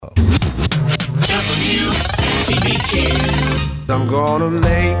I'm gonna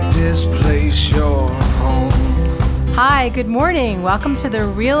make this place your home. Hi, good morning. Welcome to the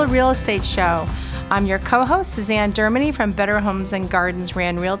Real Estate Show. I'm your co-host, Susanne Dermigny from Better Homes and Gardens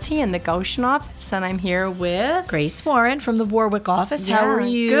Rand Realty in the Goshen office, and I'm here with Grace Warren from the Warwick office. How are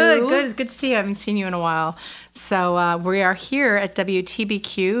you? Good. It's good to see you. I haven't seen you in a while. So we are here at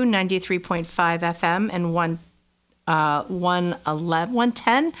WTBQ 93.5 FM and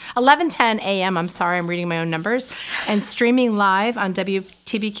 1110 AM. I'm sorry, I'm reading my own numbers. And streaming live on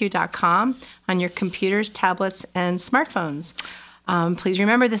WTBQ.com on your computers, tablets, and smartphones. Please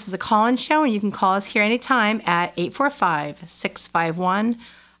remember, this is a call-in show, and you can call us here anytime at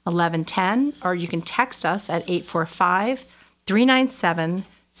 845-651-1110, or you can text us at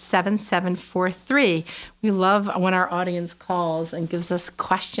 845-397-7743. We love when our audience calls and gives us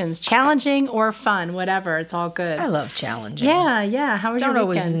questions, challenging or fun, whatever. It's all good. I love challenging. Yeah. How was your weekend? Don't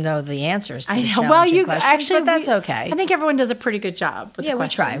always know the answers to challenging questions, actually, but that's okay. I think everyone does a pretty good job with the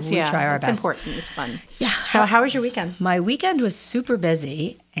questions. We try our best. It's important. It's fun. Yeah. So how was your weekend? My weekend was super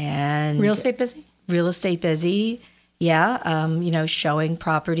busy and Real estate busy? Real estate busy. Yeah. Showing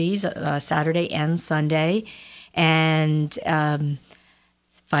properties Saturday and Sunday, and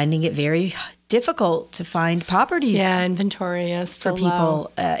finding it very difficult to find properties. Yeah, inventory is still for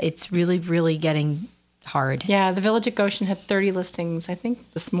people. It's really, really getting hard. Yeah, the Village at Goshen had 30 listings, I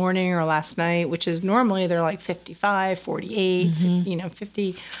think, this morning or last night, which is normally they're like 55, 48,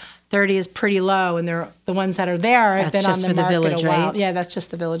 50. 30 is pretty low, and they're the ones that are there have been on the market village, a while. right? Yeah, that's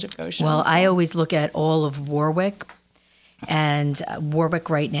just the Village of Goshen. Well, I always look at all of Warwick, and Warwick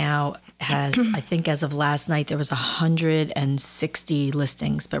right now has, I think as of last night, there was 160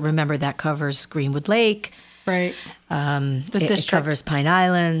 listings. But remember, that covers Greenwood Lake. Right. It covers Pine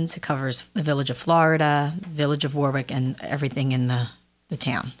Islands. It covers the Village of Florida, Village of Warwick, and everything in the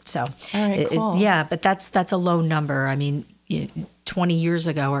town. So, all right, cool. But that's a low number. I mean, 20 years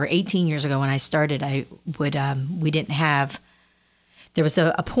ago or 18 years ago when I started, we didn't have. There was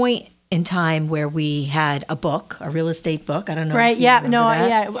a point in time where we had a book, a real estate book. I don't know. Right. If you Yeah. remember No. that.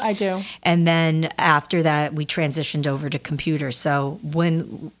 Yeah. I do. And then after that, we transitioned over to computers. So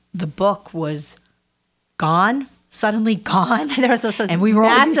when the book was suddenly gone, there was this and we were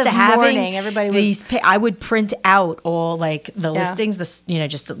all used to having everybody these. I would print out all like the listings,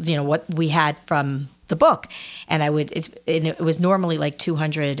 what we had from the book, and it was normally like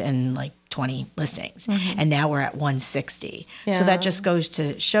 220 listings, and now we're at 160. Yeah. So that just goes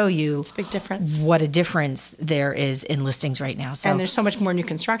to show you it's a big difference. What a difference there is in listings right now. So, and there's so much more new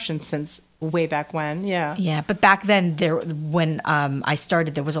construction since way back when. Yeah, but back then when I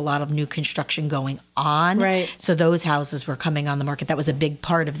started, there was a lot of new construction going on. Right. So those houses were coming on the market. That was a big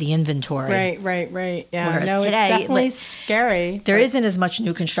part of the inventory. Right. Yeah. Whereas today, it's definitely scary. There isn't as much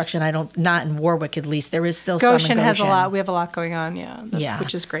new construction. Not in Warwick at least. There is still some in Goshen. Has a lot. We have a lot going on.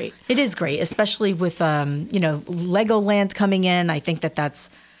 Which is great. It is great, especially with Legoland coming in. I think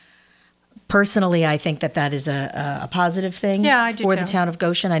that's. Personally, I think that is a positive thing for the town of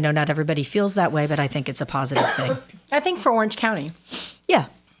Goshen. I know not everybody feels that way, but I think it's a positive thing. I think for Orange County. Yeah.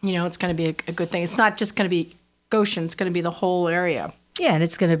 It's going to be a good thing. It's not just going to be Goshen. It's going to be the whole area. Yeah, and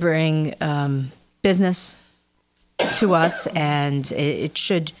it's going to bring business to us, and it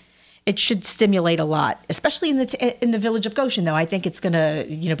should stimulate a lot, especially in the Village of Goshen. Though I think it's going to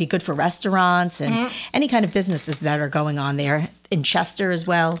be good for restaurants and any kind of businesses that are going on there. In Chester as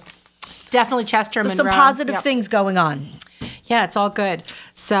well. Definitely Chester, Monroe. Some positive things going on. Yeah, it's all good.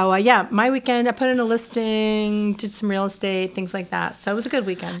 So, my weekend, I put in a listing, did some real estate, things like that. So it was a good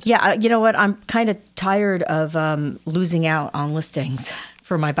weekend. Yeah, you know what? I'm kind of tired of losing out on listings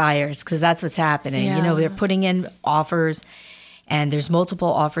for my buyers because that's what's happening. Yeah. They're putting in offers, and there's multiple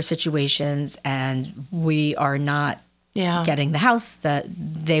offer situations, and we are not getting the house that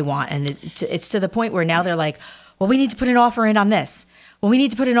they want. And it's to the point where now they're like, well, we need to put an offer in on this. Well, we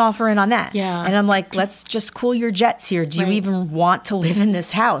need to put an offer in on that. Yeah. And I'm like, let's just cool your jets here. Do you even want to live in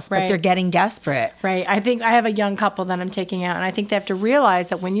this house? But they're getting desperate. Right. I think I have a young couple that I'm taking out, and I think they have to realize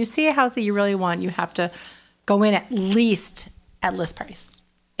that when you see a house that you really want, you have to go in at least at list price,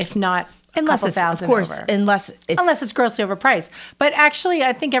 if not unless it's, of course, over. Unless it's grossly overpriced. But actually,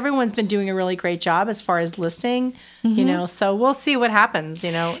 I think everyone's been doing a really great job as far as listing, so we'll see what happens,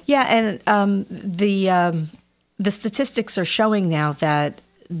 Yeah, and the statistics are showing now that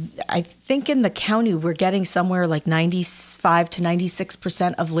I think in the county we're getting somewhere like 95 to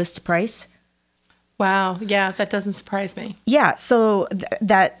 96% of list price. Wow. Yeah, that doesn't surprise me. Yeah, so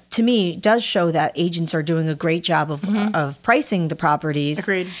that to me does show that agents are doing a great job of pricing the properties.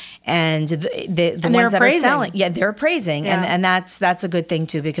 Agreed. And the And ones that appraising. are selling, they're appraising, Yeah. and that's a good thing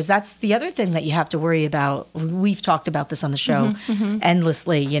too, because that's the other thing that you have to worry about. We've talked about this on the show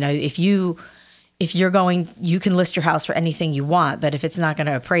endlessly. You know, if you're going, you can list your house for anything you want, but if it's not going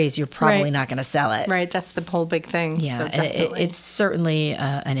to appraise, you're probably Right. not going to sell it. Right. That's the whole big thing. Yeah, So definitely. it's certainly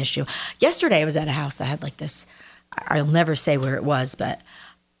an issue. Yesterday, I was at a house that had like this. I'll never say where it was, but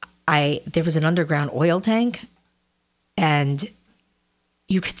there was an underground oil tank, and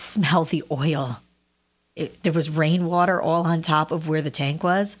you could smell the oil. There was rainwater all on top of where the tank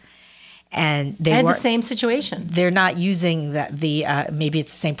was, and I had the same situation. they're not using maybe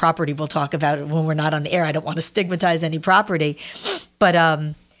it's the same property. We'll talk about it when we're not on the air. I don't want to stigmatize any property, but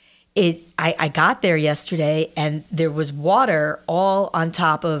I got there yesterday and there was water all on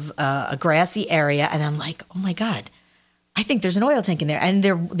top of a grassy area, and I'm like, oh my God, I think there's an oil tank in there. And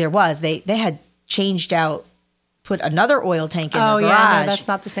there was. They had changed out, put another oil tank in the garage. Yeah, no, that's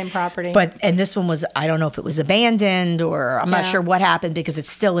not the same property. And this one was, I don't know if it was abandoned or I'm not sure what happened because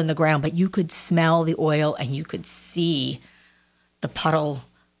it's still in the ground, but you could smell the oil and you could see the puddle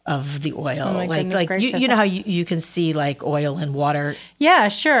of the oil. Oh my goodness gracious. you know how you can see like oil and water. Yeah,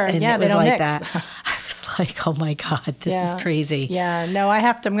 sure. And Yeah, it they was don't like mix. that. I was like, oh my God, this is crazy. Yeah, no, I'm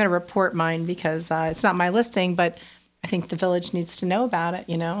going to report mine because it's not my listing, but I think the village needs to know about it,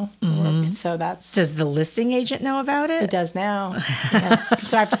 you know? So that's... Does the listing agent know about it? It does now. Yeah.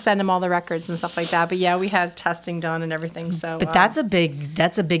 So I have to send them all the records and stuff like that. But yeah, we had testing done and everything. So, but that's a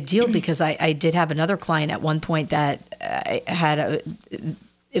big deal because I did have another client at one point that had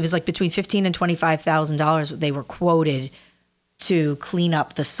it was like between $15,000 and $25,000 they were quoted to clean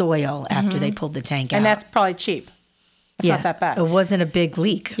up the soil after they pulled the tank out. and that's probably cheap. It's not that bad. It wasn't a big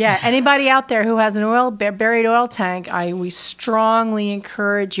leak. Yeah, anybody out there who has an buried oil tank, we strongly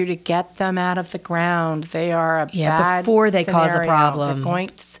encourage you to get them out of the ground. They are a bad before they cause a scenario. problem.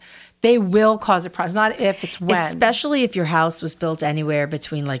 They will cause a problem. It's not if, it's when. Especially if your house was built anywhere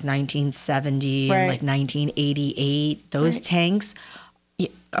between like 1970 and like 1988. Those tanks,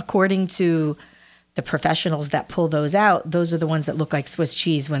 according to the professionals that pull those out, those are the ones that look like Swiss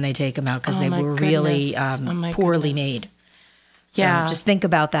cheese when they take them out because they were really poorly made. So just think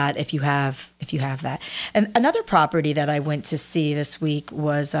about that if you have that. And another property that I went to see this week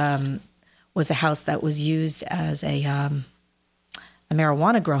was a house that was used as a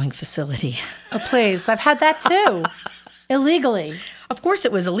marijuana growing facility. Oh, please. I've had that too. Illegally. Of course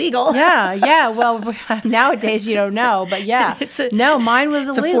it was illegal. Yeah. Well, nowadays you don't know, but yeah. No, mine was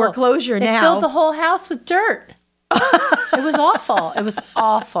illegal. It's a foreclosure now. It filled the whole house with dirt. It was awful. It was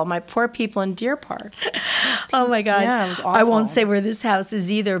awful. My poor people in Deer Park. Oh my God. Yeah, it was awful. I won't say where this house is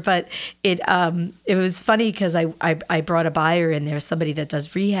either, but it was funny because I brought a buyer in there, somebody that does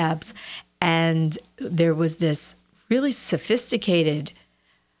rehabs, and there was this really sophisticated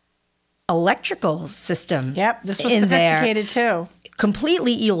electrical system. Yep, this was in sophisticated there. too.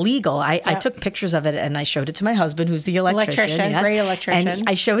 Completely illegal. I took pictures of it and I showed it to my husband, who's the electrician. Great electrician. And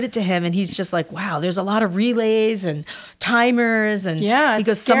I showed it to him, and he's just like, "Wow, there's a lot of relays and timers." And he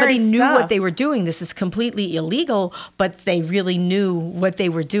goes, "Somebody knew what they were doing. This is completely illegal, but they really knew what they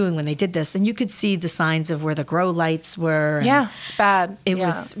were doing when they did this." And you could see the signs of where the grow lights were. Yeah, it's bad. It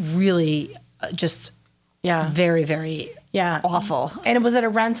was really just very, very awful. And was it a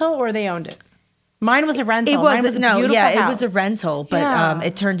rental or they owned it? Mine was a rental. It was Mine was a beautiful it house. was a rental, but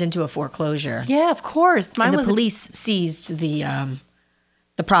it turned into a foreclosure. Yeah, of course. Mine and the was police seized the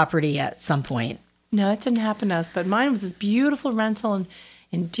property at some point. No, it didn't happen to us. But mine was this beautiful rental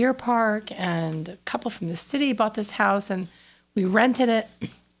in Deer Park, and a couple from the city bought this house, and we rented it,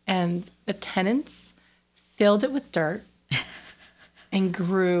 and the tenants filled it with dirt and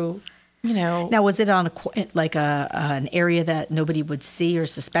grew. Now, was it on an area that nobody would see or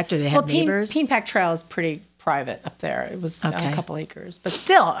suspect, or they had neighbors? Peen Pack Trail is pretty private up there. It was on a couple acres, but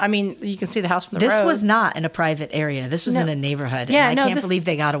still, I mean, you can see the house from the road. This was not in a private area. This was in a neighborhood. Yeah, and I can't believe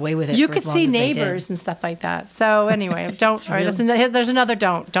they got away with it. You for could as long see as neighbors and stuff like that. So anyway, don't. All right, there's another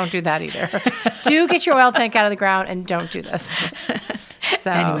don't. Don't do that either. Do get your oil tank out of the ground and don't do this. So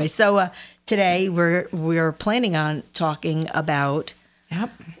anyway, today we're planning on talking about.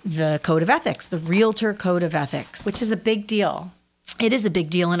 The code of ethics, the realtor code of ethics. Which is a big deal. It is a big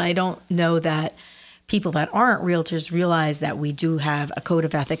deal, and I don't know that people that aren't realtors realize that we do have a code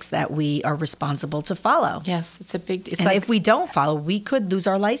of ethics that we are responsible to follow. Yes, it's a big deal. And if we don't follow, we could lose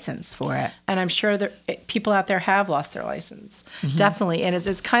our license for it. And I'm sure people out there have lost their license, definitely. And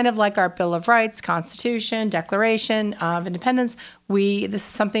it's kind of like our Bill of Rights, Constitution, Declaration of Independence. This is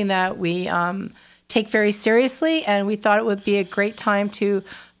something that we take very seriously, and we thought it would be a great time to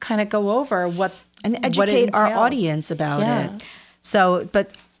kind of go over what and what it educate our entails. audience about Yeah. it. So, but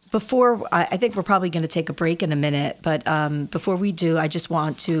before, I think we're probably going to take a break in a minute, but before we do, I just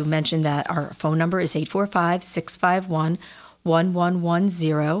want to mention that our phone number is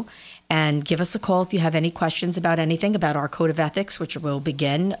 845-651-1110, and give us a call if you have any questions about anything about our code of ethics, which we'll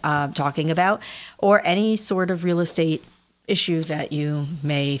begin talking about, or any sort of real estate issue that you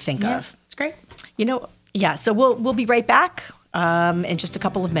may think of. It's great. So we'll be right back in just a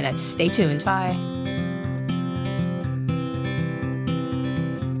couple of minutes. Stay tuned. Bye.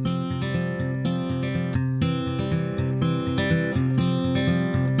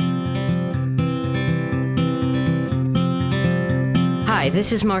 Hi,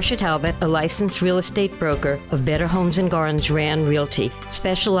 this is Marcia Talbot, a licensed real estate broker of Better Homes and Gardens Rand Realty,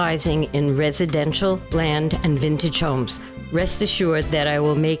 specializing in residential, land, and vintage homes. Rest assured that I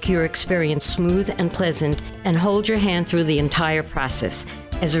will make your experience smooth and pleasant and hold your hand through the entire process.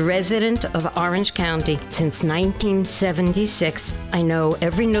 As a resident of Orange County since 1976, I know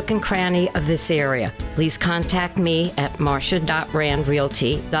every nook and cranny of this area. Please contact me at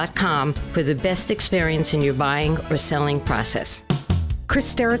marcia.randrealty.com for the best experience in your buying or selling process.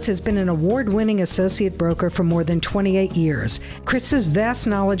 Chris Steritz has been an award-winning associate broker for more than 28 years. Chris's vast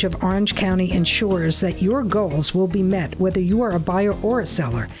knowledge of Orange County ensures that your goals will be met whether you are a buyer or a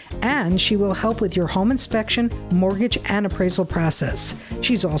seller, and she will help with your home inspection, mortgage, and appraisal process.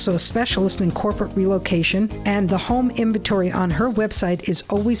 She's also a specialist in corporate relocation, and the home inventory on her website is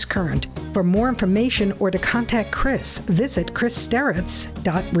always current. For more information or to contact Chris, visit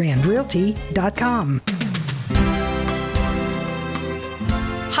chrissteritz.randrealty.com.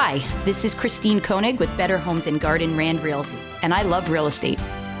 Hi, this is Christine Koenig with Better Homes and Garden Rand Realty, and I love real estate.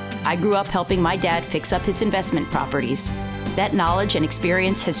 I grew up helping my dad fix up his investment properties. That knowledge and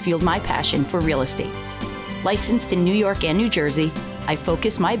experience has fueled my passion for real estate. Licensed in New York and New Jersey, I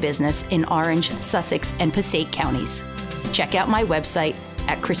focus my business in Orange, Sussex, and Passaic counties. Check out my website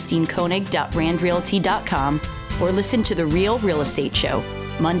at christinekoenig.randrealty.com or listen to The Real Real Estate Show,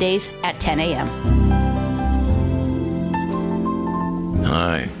 Mondays at 10 a.m.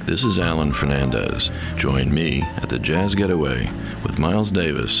 Hi, this is Alan Fernandez. Join me at the Jazz Getaway with Miles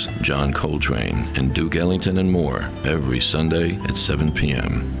Davis, John Coltrane, and Duke Ellington and more every Sunday at 7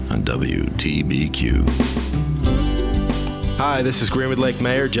 p.m. on WTBQ. Hi, this is Greenwood Lake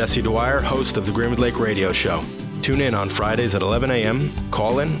Mayor Jesse Dwyer, host of the Greenwood Lake Radio Show. Tune in on Fridays at 11 a.m.,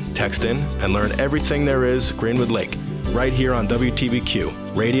 call in, text in, and learn everything there is Greenwood Lake, right here on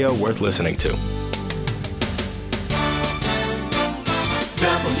WTBQ, radio worth listening to.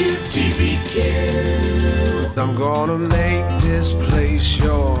 WTBQ. I'm gonna make this place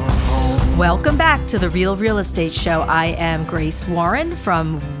your home. Welcome back to the Real Real Estate Show. I am Grace Warren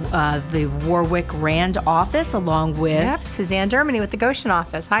from the Warwick Rand office, along with Susanne Dermigny with the Goshen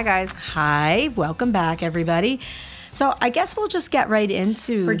office. Hi, guys. Hi, welcome back, everybody. So I guess we'll just get right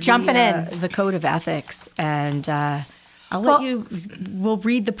into We're jumping in the Code of Ethics, and we'll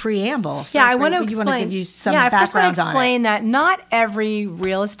read the preamble. First, I want to right? explain. You want to give you some I first want background to on it. explain that not every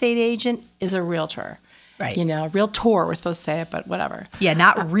real estate agent is a realtor. Right. Realtor, we're supposed to say it, but whatever. Yeah,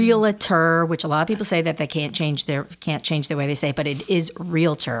 not realtor, which a lot of people say that they can't change their way they say it, but it is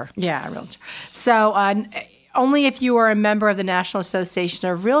realtor. Yeah, realtor. So only if you are a member of the National Association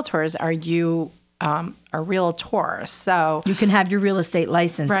of Realtors are you a realtor. So You can have your real estate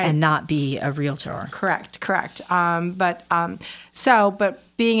license Right. and not be a realtor. correct. But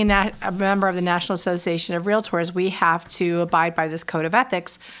being a member of the National Association of Realtors, we have to abide by this Code of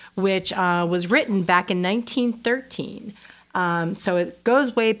Ethics, which was written back in 1913. So it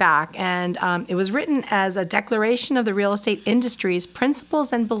goes way back, and it was written as a declaration of the real estate industry's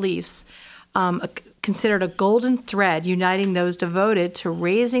principles and beliefs, considered a golden thread uniting those devoted to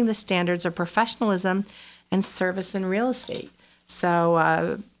raising the standards of professionalism and service in real estate.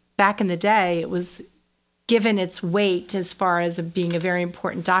 So back in the day, it was given its weight as far as being a very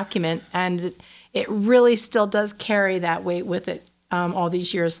important document, and it really still does carry that weight with it all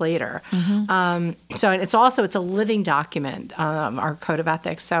these years later. Mm-hmm. So it's a living document, our Code of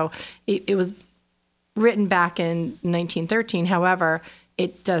Ethics. So it was written back in 1913. However,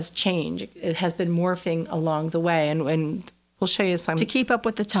 it does change. It has been morphing along the way, and we'll show you some. To keep up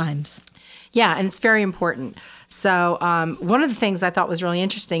with the times. Yeah, and it's very important. So one of the things I thought was really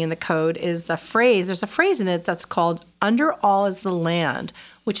interesting in the code is the phrase. There's a phrase in it that's called "under all is the land,"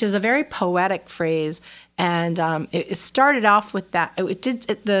 which is a very poetic phrase. And it started off with that.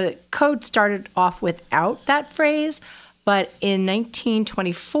 The code started off without that phrase, but in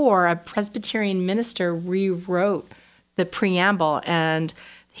 1924, a Presbyterian minister rewrote the preamble, and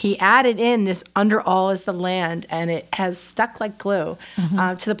he added in this "under all is the land," and it has stuck like glue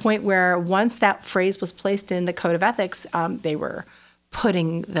to the point where once that phrase was placed in the Code of Ethics, they were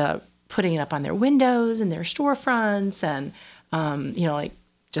putting it up on their windows and their storefronts, and like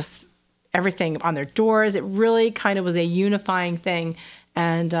just everything on their doors. It really kind of was a unifying thing,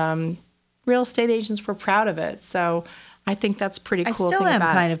 and real estate agents were proud of it. So I think that's pretty cool. I still thing am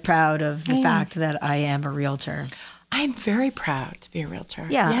about kind of proud of the fact that I am a realtor. I'm very proud to be a realtor.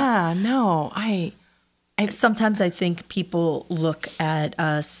 Yeah. Yeah. No, Sometimes I think people look at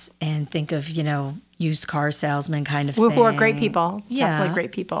us and think of, used car salesman kind of thing. Who are great people. Yeah. Definitely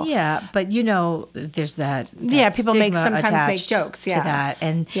great people. Yeah. But, there's that people sometimes make attached jokes. Yeah. to that.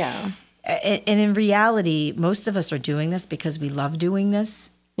 And, and in reality, most of us are doing this because we love doing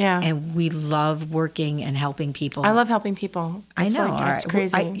this. Yeah. And we love working and helping people. I love helping people. I know. It's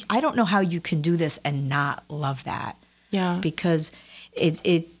crazy. I don't know how you can do this and not love that. Yeah. Because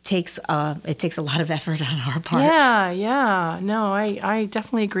it takes a lot of effort on our part. Yeah. No, I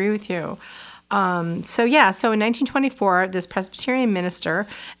definitely agree with you. So in 1924, this Presbyterian minister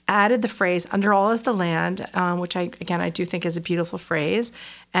added the phrase "under all is the land," which I do think is a beautiful phrase.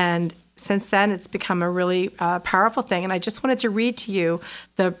 And since then, it's become a really powerful thing. And I just wanted to read to you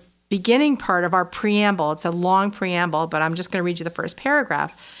the beginning part of our preamble. It's a long preamble, but I'm just going to read you the first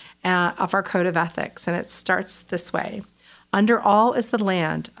paragraph of our Code of Ethics. And it starts this way. Under all is the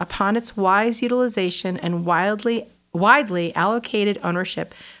land, upon its wise utilization and widely allocated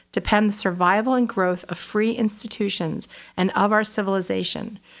ownership depend the survival and growth of free institutions and of our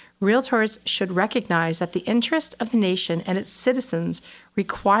civilization. Realtors should recognize that the interest of the nation and its citizens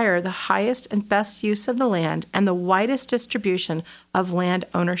require the highest and best use of the land and the widest distribution of land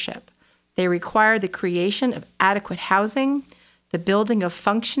ownership. They require the creation of adequate housing, the building of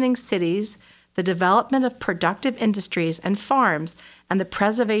functioning cities, the development of productive industries and farms, and the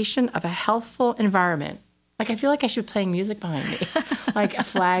preservation of a healthful environment. Like, I feel like I should be playing music behind me, like a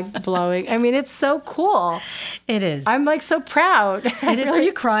flag blowing. I mean, it's so cool. It is. I'm like so proud. It is. Are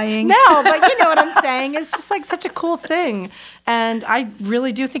you crying? No, but you know what I'm saying. It's just like such a cool thing. And I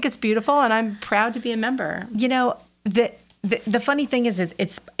really do think it's beautiful, and I'm proud to be a member. The funny thing is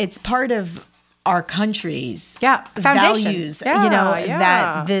it's part of our country's foundation. Values,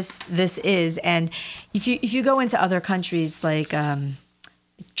 that this is. And if you go into other countries like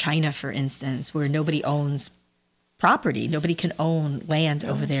China, for instance, where nobody owns property, nobody can own land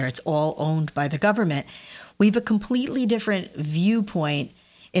over there. It's all owned by the government. We have a completely different viewpoint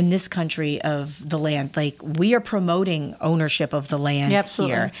in this country of the land. Like, we are promoting ownership of the land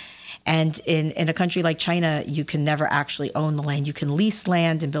here. And in a country like China, you can never actually own the land. You can lease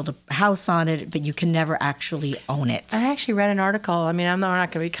land and build a house on it, but you can never actually own it. I actually read an article. I mean, we're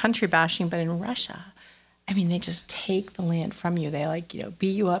not going to be country bashing, but in Russia, I mean, they just take the land from you. They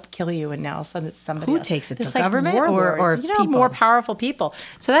beat you up, kill you, and now all of a sudden it's somebody Who else. takes it? There's The government or people? More powerful people.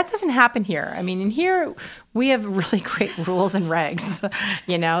 So that doesn't happen here. I mean, in here we have really great rules and regs. So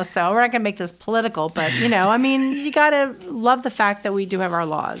we're not going to make this political, but I mean, you got to love the fact that we do have our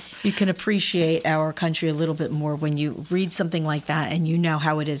laws. You can appreciate our country a little bit more when you read something like that, and you know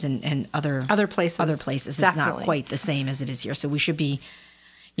how it is in other places. Other places, Definitely. It's not quite the same as it is here. So we should be,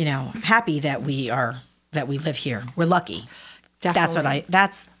 happy that we live here. We're lucky. Definitely.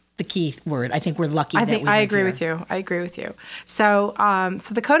 That's the key word. I think we're lucky. I agree with you. I agree with you. So,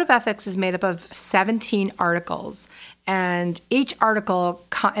 the Code of Ethics is made up of 17 articles, and each article,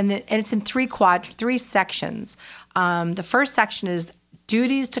 and it's in three sections. The first section is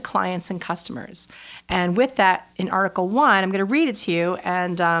duties to clients and customers, and with that, in Article 1, I'm going to read it to you.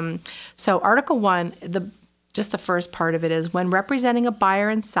 And so, Article 1, just the first part of it is when representing a buyer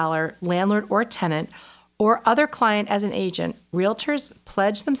and seller, landlord or tenant, or other client as an agent, realtors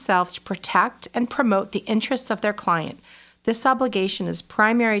pledge themselves to protect and promote the interests of their client. This obligation is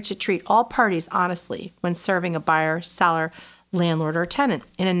primary to treat all parties honestly when serving a buyer, seller, landlord, or tenant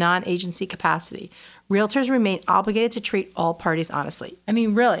in a non-agency capacity. Realtors remain obligated to treat all parties honestly. I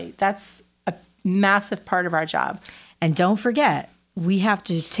mean, really, that's a massive part of our job. And don't forget, we have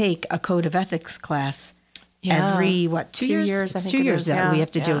to take a Code of Ethics class every 2 years? I think 2 years that we have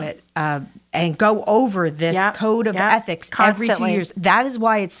to do Yeah. it and go over this Code of Ethics Constantly. every 2 years. That is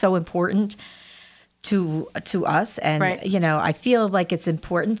why it's so important to us. And, I feel like it's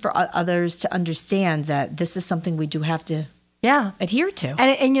important for others to understand that this is something we do have to adhere to.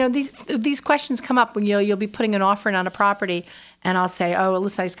 And these questions come up when you'll be putting an offer in on a property, and I'll say, oh, well,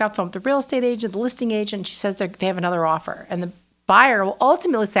 listen, I just got phone with the real estate agent, the listing agent, and she says they have another offer. And the buyer will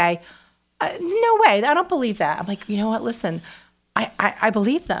ultimately say, no way, I don't believe that. I'm like, you know what, listen, I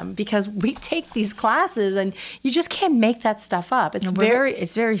believe them because we take these classes and you just can't make that stuff up. It's very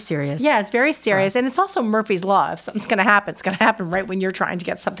serious. Yeah, it's very serious. And it's also Murphy's Law. If something's going to happen, it's going to happen right when you're trying to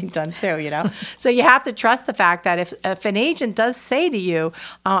get something done too, you know? So you have to trust the fact that if an agent does say to you,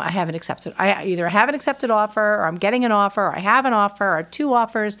 I haven't accepted offer, or I'm getting an offer, or I have an offer, or 2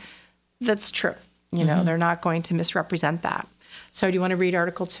 offers, that's true. You know, they're not going to misrepresent that. So do you want to read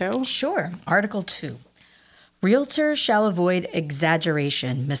Article 2? Sure. Article 2. Realtors shall avoid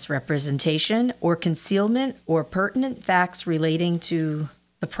exaggeration, misrepresentation, or concealment or pertinent facts relating to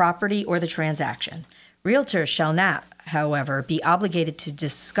the property or the transaction. Realtors shall not, however, be obligated to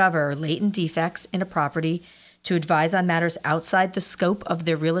discover latent defects in a property, to advise on matters outside the scope of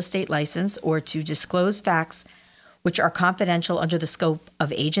their real estate license, or to disclose facts which are confidential under the scope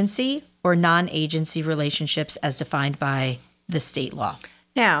of agency or non-agency relationships as defined by the state law.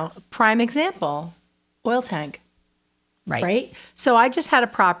 Now, prime example, oil tank. Right. So I just had a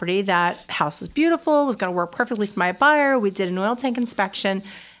property that house was beautiful, was going to work perfectly for my buyer. We did an oil tank inspection.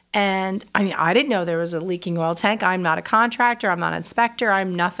 And I mean, I didn't know there was a leaking oil tank. I'm not a contractor. I'm not an inspector.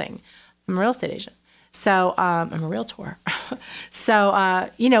 I'm nothing. I'm a real estate agent. So I'm a realtor. So,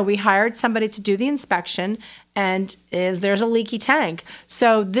 we hired somebody to do the inspection, and there's a leaky tank.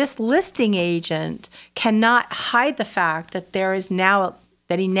 So this listing agent cannot hide the fact that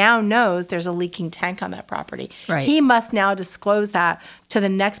that he now knows there's a leaking tank on that property. Right. He must now disclose that to the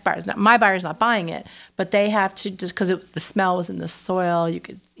next buyers. Now, my buyer's not buying it, but they have to, just because the smell was in the soil, you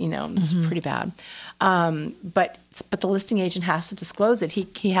could, it's pretty bad. But the listing agent has to disclose it.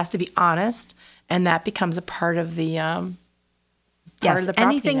 He has to be honest, and that becomes a part of the of the property.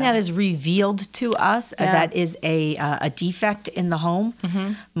 Anything that is revealed to us that is a defect in the home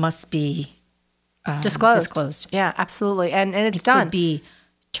must be disclosed. Yeah, absolutely, and it's it done. It could be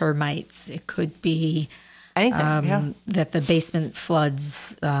termites. It could be anything that the basement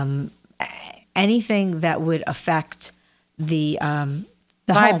floods. Anything that would affect the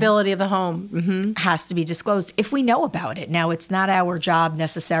viability of the home has to be disclosed if we know about it. Now, it's not our job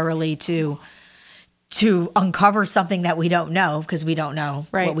necessarily to uncover something that we don't know, because we don't know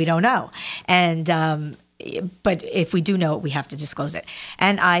what we don't know. And but if we do know it, we have to disclose it.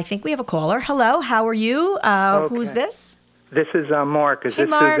 And I think we have a caller. Hello, how are you? Who's this? This is Mark. Is Hey, this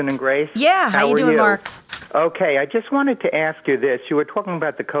Mark. Susan and Grace? Yeah, how you doing, Mark? Okay, I just wanted to ask you this. You were talking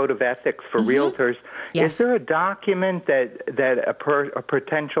about the Code of Ethics for realtors. Yes. Is there a document that a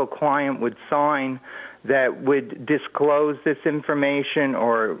potential client would sign that would disclose this information,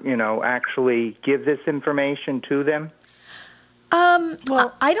 or actually give this information to them?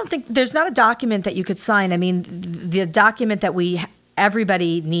 Well, I don't think there's not a document that you could sign. I mean, the document that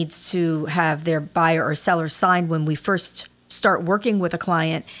everybody needs to have their buyer or seller sign when we first start working with a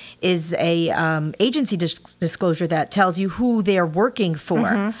client is a agency disclosure that tells you who they're working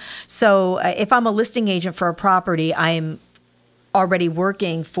for. So if I'm a listing agent for a property, I'm already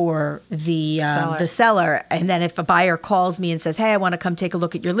working for the seller. And then if a buyer calls me and says, hey, I want to come take a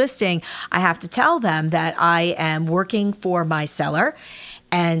look at your listing, I have to tell them that I am working for my seller,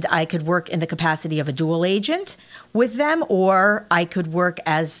 and I could work in the capacity of a dual agent with them, or I could work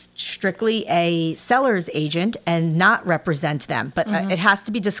as strictly a seller's agent and not represent them. But it has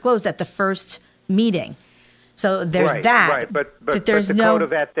to be disclosed at the first meeting. So there's that. Right, but there's the Code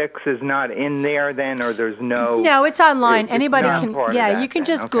of Ethics is not in there then, or there's no... No, it's online. Anybody can... Yeah, you can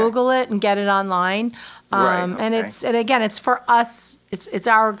just Google it and get it online. And it's for us. It's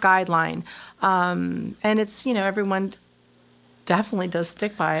our guideline. And it's, everyone definitely does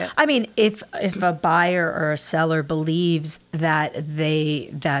stick by it. I mean, if a buyer or a seller believes that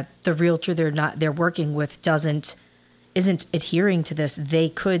the realtor they're working with isn't adhering to this, they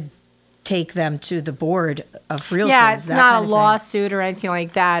could take them to the board of realtors. Yeah, it's not a lawsuit or anything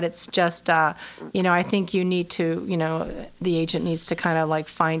like that. It's just, I think you need to, the agent needs to kind of like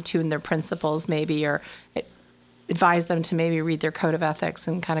fine tune their principles maybe, or advise them to maybe read their Code of Ethics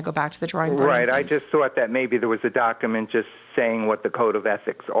and kind of go back to the drawing board. Right. I just thought that maybe there was a document just saying what the Code of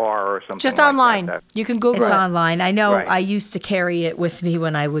Ethics are or something just like online. That. You can Google it. It's online. I know. Right. I used to carry it with me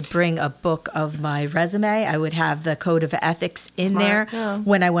when I would bring a book of my resume. I would have the Code of Ethics in there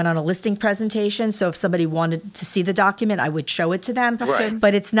when I went on a listing presentation. So if somebody wanted to see the document, I would show it to them. That's good.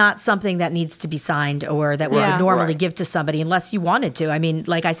 But it's not something that needs to be signed or that we would normally give to somebody unless you wanted to. I mean,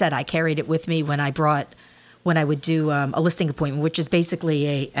 like I said, I carried it with me when I would do a listing appointment, which is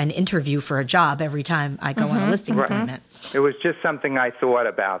basically an interview for a job every time I go on a listing appointment. It was just something I thought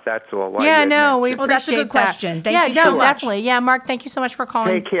about. That's all. We appreciate that's a good question. Thank you so much. Definitely. Yeah, Mark, thank you so much for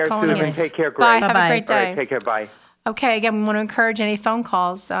calling. Take care, Susan. In. Take care, Grace. Bye. Have a great day. All right, take care. Bye. Okay, again, we want to encourage any phone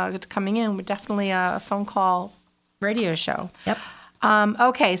calls coming in. We're definitely a phone call radio show. Yep.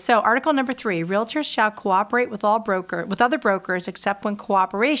 Okay, so article number 3, realtors shall cooperate with other brokers except when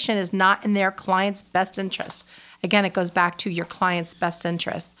cooperation is not in their client's best interest. Again, it goes back to your client's best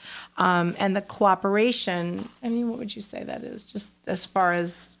interest. And the cooperation, I mean, what would you say that is? Just as far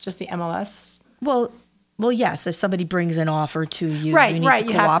as just the MLS? Well, yes. If somebody brings an offer to you, Right, you need right,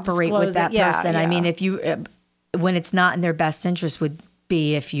 to you have to cooperate with disclose that it. Yeah, person. I yeah. mean, if you, when it's not in their best interest, would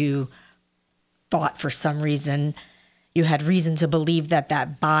be if you thought for some reason you had reason to believe that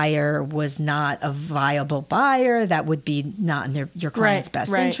that buyer was not a viable buyer, that would be not in your client's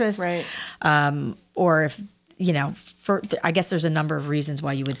best interest. Right. Or if, I guess there's a number of reasons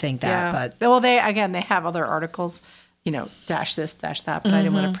why you would think that. Yeah. But Well, they have other articles, dash this, dash that, but I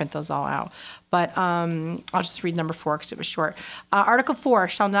didn't want to print those all out. But I'll just read number 4 because it was short. Article 4,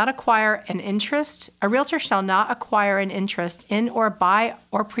 shall not acquire an interest. A realtor shall not acquire an interest in or buy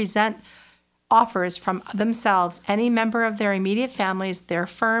or present offers from themselves, any member of their immediate families, their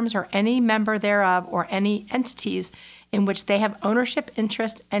firms, or any member thereof, or any entities in which they have ownership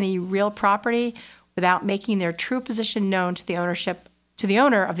interest, any real property, without making their true position known to the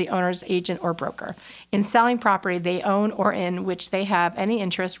owner of the owner's agent or broker. In selling property they own or in which they have any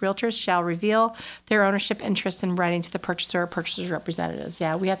interest, realtors shall reveal their ownership interest in writing to the purchaser or purchaser's representatives.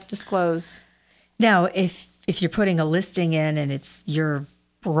 Yeah, we have to disclose. now, if you're putting a listing in and it's your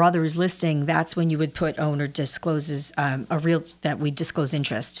brother's listing, that's when you would put owner discloses that we disclose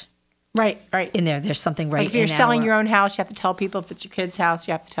interest. Right. In there. There's something right Like if you're in selling our- your own house, you have to tell people. If it's your kid's house,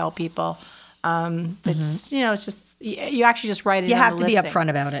 you have to tell people. It's it's just you actually just write it. You in have the to be listing. upfront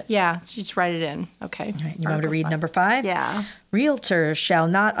about it. Yeah, so you just write it in. Okay. All right, you want me to read number 5? Yeah. Realtors shall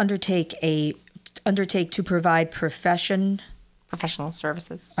not undertake to provide Professional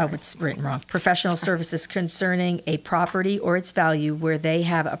services. Oh, it's written wrong. Professional services concerning a property or its value where they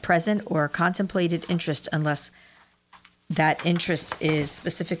have a present or contemplated interest unless that interest is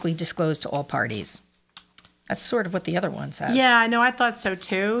specifically disclosed to all parties. That's sort of what the other one says. Yeah, I know. I thought so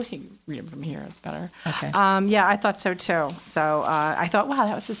too. You can read it from here. It's better. Okay. Yeah, I thought so too. So I thought, wow,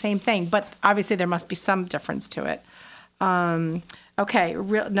 that was the same thing. But obviously there must be some difference to it. Okay,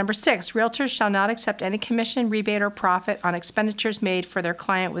 number 6, realtors shall not accept any commission, rebate, or profit on expenditures made for their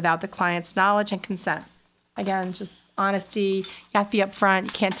client without the client's knowledge and consent. Again, just honesty. You have to be upfront. You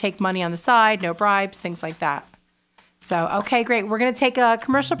can't take money on the side, no bribes, things like that. So, okay, great. We're going to take a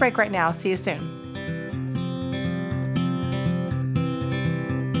commercial break right now. See you soon.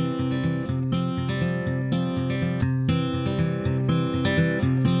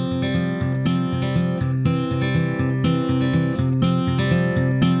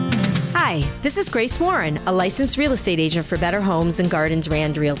 Hi, this is Grace Warren, a licensed real estate agent for Better Homes and Gardens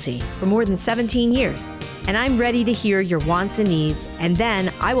Rand Realty for more than 17 years. And I'm ready to hear your wants and needs, and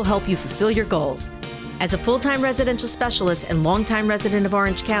then I will help you fulfill your goals. As a full-time residential specialist and longtime resident of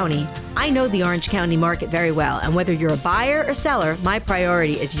Orange County, I know the Orange County market very well, and whether you're a buyer or seller, my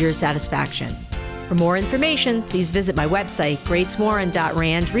priority is your satisfaction. For more information, please visit my website,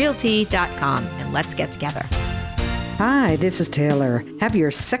 gracewarren.randrealty.com, and let's get together. Hi, this is Taylor. Have your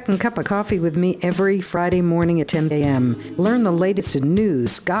second cup of coffee with me every Friday morning at 10 a.m. Learn the latest in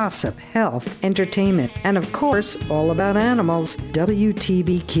news, gossip, health, entertainment, and of course, all about animals.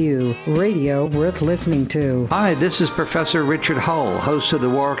 WTBQ, radio worth listening to. Hi, this is Professor Richard Hull, host of the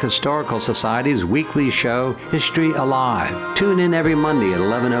Warwick Historical Society's weekly show, History Alive. Tune in every Monday at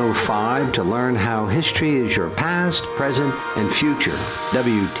 11:05 to learn how history is your past, present, and future.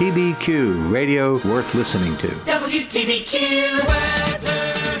 WTBQ, radio worth listening to. WTBQ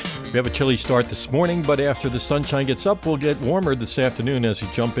weather. We have a chilly start this morning, but after the sunshine gets up, we'll get warmer this afternoon as we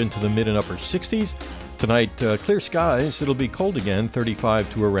jump into the mid and upper 60s. Tonight, clear skies. It'll be cold again,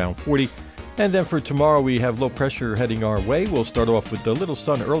 35 to around 40. And then for tomorrow, we have low pressure heading our way. We'll start off with a little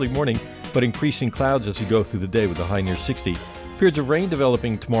sun early morning, but increasing clouds as we go through the day with a high near 60. Periods of rain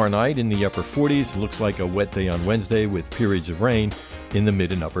developing tomorrow night in the upper 40s. It looks like a wet day on Wednesday with periods of rain in the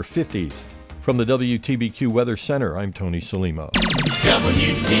mid and upper 50s. From the WTBQ Weather Center, I'm Tony Salimo.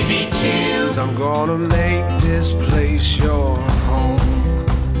 WTBQ. I'm gonna make this place your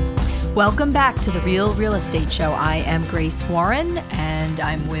home. Welcome back to the Real Estate Show. I am Grace Warren, and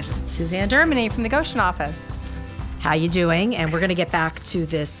I'm with Susanne Dermigny from the Goshen office. How you doing? And we're going to get back to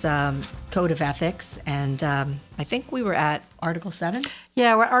this Code of Ethics, and I think we were at Article 7.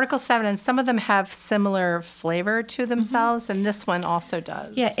 Yeah, we're at Article 7, and some of them have similar flavor to themselves, and this one also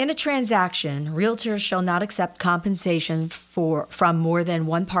does. Yeah, in a transaction, realtors shall not accept compensation from more than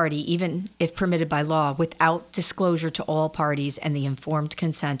one party, even if permitted by law, without disclosure to all parties and the informed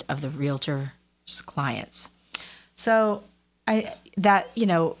consent of the realtor's clients. So, that,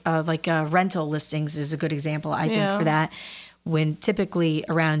 rental listings is a good example, I think, for that. When typically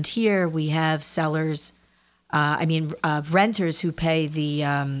around here we have sellers, renters who pay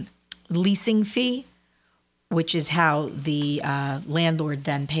the leasing fee, which is how the landlord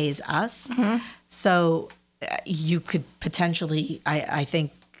then pays us. So you could potentially, I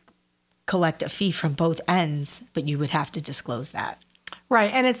think, collect a fee from both ends, but you would have to disclose that.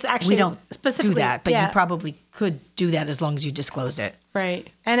 Right, and it's actually we don't specifically do that, but you probably could do that as long as you disclose it. Right,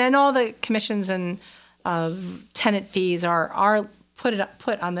 and then all the commissions and tenant fees are put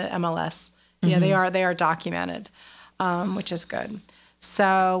on the MLS. Yeah, they are documented, which is good.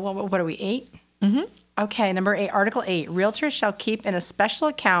 So what are we, 8? Okay, number 8, Article 8. Realtors shall keep in a special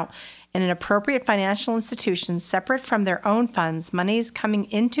account in an appropriate financial institution separate from their own funds, monies coming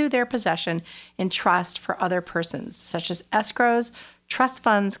into their possession in trust for other persons, such as escrows, trust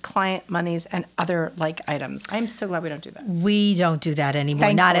funds, client monies, and other like items. I'm so glad we don't do that. We don't do that anymore.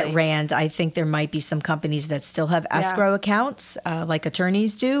 Thankfully. Not at Rand. I think there might be some companies that still have escrow accounts, like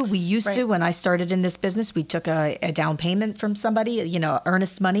attorneys do. We used to, when I started in this business, we took a down payment from somebody,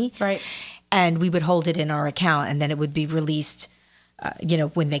 earnest money. Right. And we would hold it in our account, and then it would be released,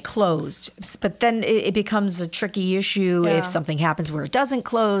 when they closed. But then it becomes a tricky issue if something happens where it doesn't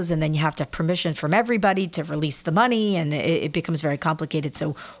close, and then you have to have permission from everybody to release the money, and it becomes very complicated.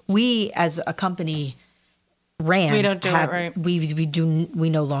 So we, as a company, Rand, we don't do it, right? We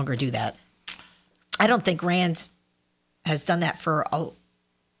no longer do that. I don't think Rand has done that for I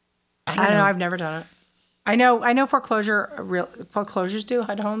don't know. I've never done it. I know foreclosures do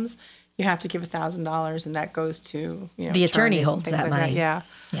HUD homes. You have to give $1,000, and that goes to the attorney holds that money. Yeah.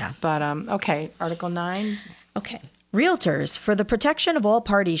 But okay, Article 9. Okay. Realtors, for the protection of all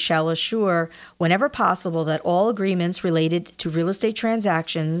parties, shall assure, whenever possible, that all agreements related to real estate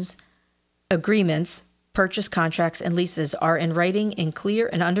transactions, agreements, purchase contracts, and leases are in writing in clear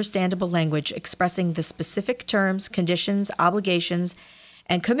and understandable language, expressing the specific terms, conditions, obligations,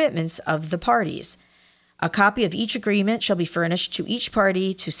 and commitments of the parties. A copy of each agreement shall be furnished to each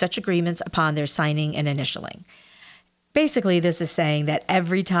party to such agreements upon their signing and initialing. Basically, this is saying that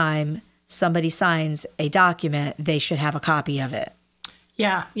every time somebody signs a document, they should have a copy of it.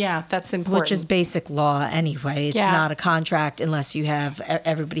 Yeah, that's important. Which is basic law anyway. It's not a contract unless you have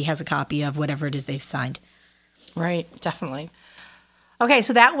everybody has a copy of whatever it is they've signed. Right, definitely. Okay,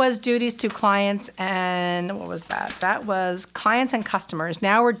 so that was duties to clients, and what was that? That was clients and customers.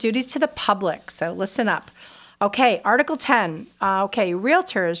 Now we're duties to the public, so listen up. Okay, Article 10.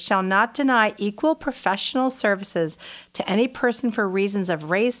 Realtors shall not deny equal professional services to any person for reasons of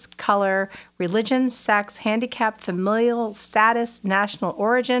race, color, religion, sex, handicap, familial status, national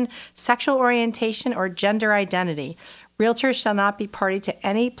origin, sexual orientation, or gender identity. Realtors shall not be party to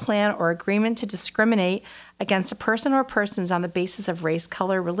any plan or agreement to discriminate against a person or persons on the basis of race,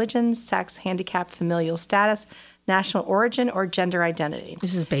 color, religion, sex, handicap, familial status, national origin, or gender identity.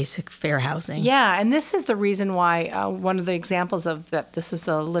 This is basic fair housing. Yeah, and this is the reason why one of the examples of that this is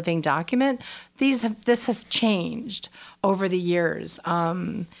a living document. This has changed over the years,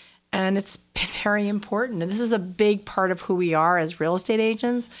 and it's been very important. And this is a big part of who we are as real estate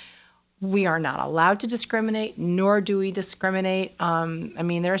agents. We are not allowed to discriminate, nor do we discriminate.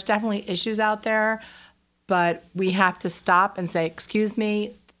 There's definitely issues out there, but we have to stop and say, excuse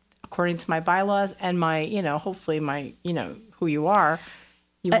me, according to my bylaws and my, hopefully my, who you are,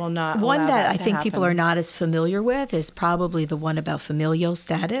 you will not allow one that I think happen. People are not as familiar with is probably the one about familial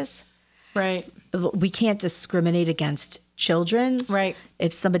status. Right. We can't discriminate against children. Right.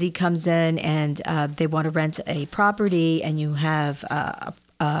 If somebody comes in and they want to rent a property and you have a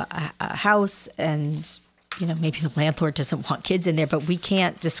house and, maybe the landlord doesn't want kids in there, but we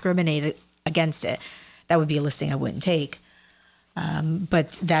can't discriminate against it. That would be a listing I wouldn't take.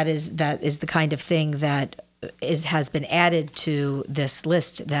 But that is the kind of thing that has been added to this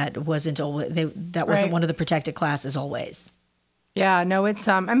list that wasn't one of the protected classes always. Yeah, no, it's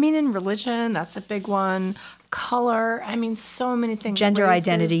in religion, that's a big one. Color, so many things. Gender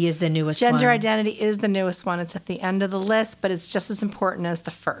identity is the newest one. Gender identity is the newest one. It's at the end of the list, but it's just as important as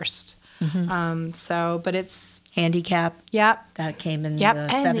the first. Mm-hmm. But it's handicap. Yep. That came in the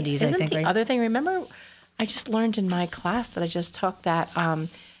 70s, I think. The other thing, remember, I just learned in my class that I just took that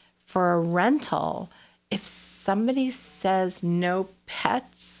for a rental, if somebody says no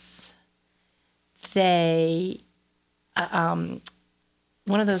pets, they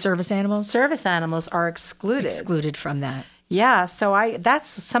one of those service animals are excluded from that. Yeah, so that's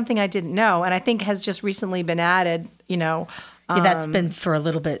something I didn't know, and I think has just recently been added. That's been for a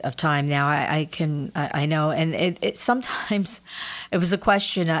little bit of time now. I know, and it sometimes it was a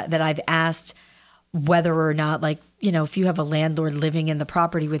question that I've asked whether or not, like, if you have a landlord living in the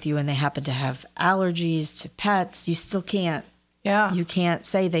property with you and they happen to have allergies to pets, you still can't. Yeah. You can't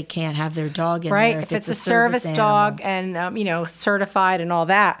say they can't have their dog in right. there. If it's a service dog and, certified and all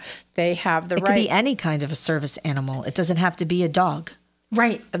that, they have the right. It could be any kind of a service animal. It doesn't have to be a dog.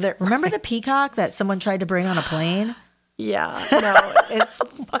 Right. Remember the peacock that someone tried to bring on a plane? Yeah. No, it's,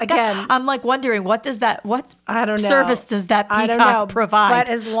 again. I'm like wondering, what I don't know. Service does that peacock provide? But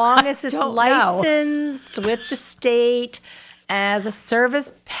as long as it's licensed with the state as a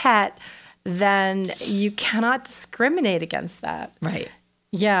service pet, then you cannot discriminate against that. Right.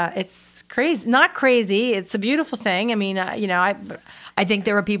 Yeah, it's crazy. Not crazy. It's a beautiful thing. I mean, I think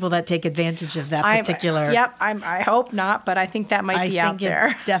there are people that take advantage of that particular. Yep. I hope not, but I think that might be out there.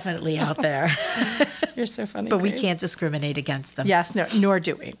 It's definitely out there. You're so funny. But we can't discriminate against them. Yes, no, nor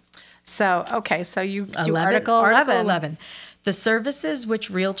do we. So, okay, so you do 11, Article 11. Article 11. The services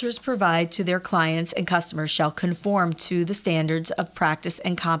which realtors provide to their clients and customers shall conform to the standards of practice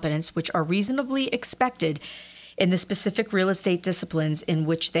and competence which are reasonably expected in the specific real estate disciplines in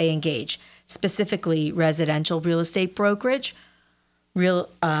which they engage, specifically residential real estate brokerage, real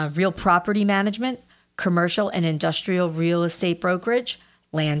property management, commercial and industrial real estate brokerage,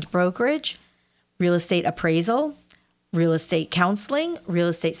 land brokerage, real estate appraisal, real estate counseling, real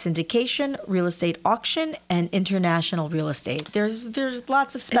estate syndication, real estate auction, and international real estate. There's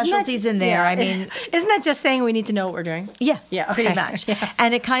lots of specialties in there. Yeah. I mean, isn't that just saying we need to know what we're doing? Yeah, okay. Pretty much. Yeah.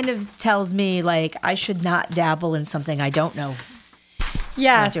 And it kind of tells me like I should not dabble in something I don't know.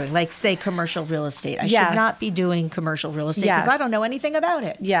 Yes. Doing. Like, say, commercial real estate. I Yes. should not be doing commercial real estate because I don't know anything about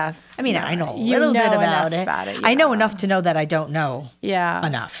it. Yes. I mean, I know a You little know bit enough about it. yeah. I know enough to know that I don't know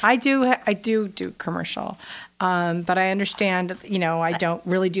enough. I do commercial. But I understand, I don't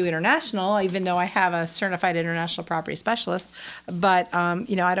really do international, even though I have a certified international property specialist. But,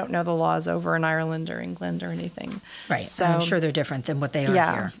 I don't know the laws over in Ireland or England or anything. Right. So I'm sure they're different than what they are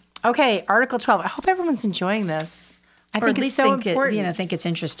here. Okay, Article 12. I hope everyone's enjoying this. I think it's so important. Think it's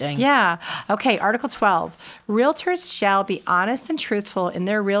interesting. Yeah. Okay, Article 12. Realtors shall be honest and truthful in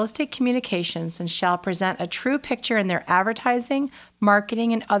their real estate communications and shall present a true picture in their advertising,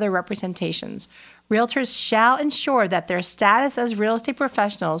 marketing, and other representations. Realtors shall ensure that their status as real estate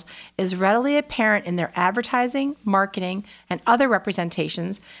professionals is readily apparent in their advertising, marketing, and other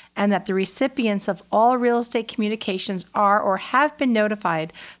representations, and that the recipients of all real estate communications are or have been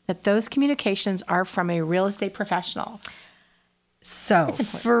notified that those communications are from a real estate professional. So,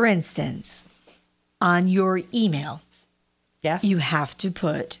 for instance, on your email, yes, you have to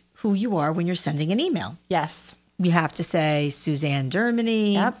put who you are when you're sending an email. Yes. You have to say Susanne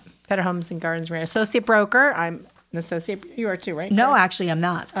Dermigny. Yep. Better Homes and Gardens, associate broker. I'm an associate. You are too, right? No, actually, I'm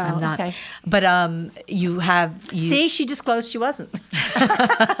not. I'm not. Okay. But you have. See, she disclosed she wasn't.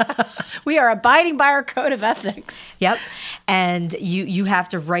 We are abiding by our code of ethics. Yep. And you have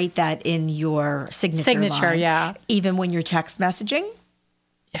to write that in your signature line, yeah. Even when you're text messaging.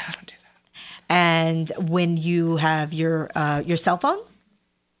 Yeah, I don't do that. And when you have your cell phone.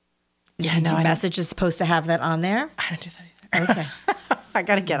 Yeah, no, your message is supposed to have that on there. I don't do that either. Okay. I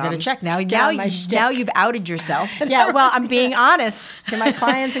got to get on. Check now. Now you've outed yourself. Yeah, well, I'm being honest to my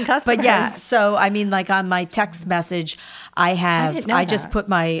clients and customers. But yeah, so I mean, like on my text message, I have just put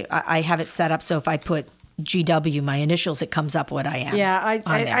I have it set up so if I put GW, my initials, it comes up what I am. Yeah, I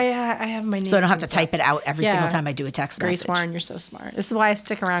have my name. So I don't have to type it out every single time I do a text message. Grace Warren, you're so smart. This is why I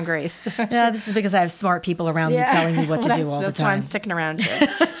stick around Grace. Yeah, this is because I have smart people around me telling me what to do all the time. That's why I'm sticking around too.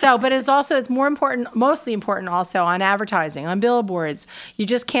 So, but it's mostly important also on advertising, on billboards. You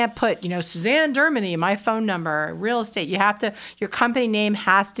just can't put, Susanne Dermigny, my phone number, real estate. You have to, your company name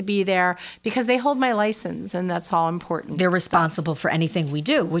has to be there because they hold my license and that's all important. They're responsible for anything we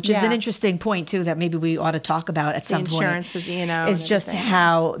do, which is an interesting point too that maybe we ought to talk about at some point. Insurances, is just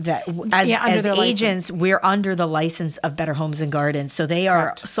how that as agents we're under the license of Better Homes and Gardens, so they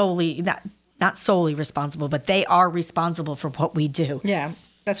are solely not solely responsible, but they are responsible for what we do. Yeah,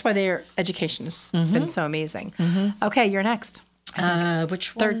 that's why their education has been so amazing. Okay, you're next.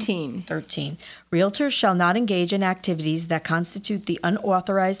 Which one? 13. 13. Realtors shall not engage in activities that constitute the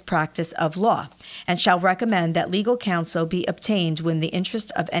unauthorized practice of law, and shall recommend that legal counsel be obtained when the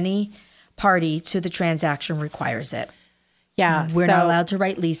interest of any party to the transaction requires it. Yeah. We're not allowed to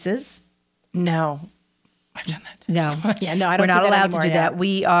write leases. No. I've done that. No. Yeah, no, I don't We're not allowed anymore, to do that.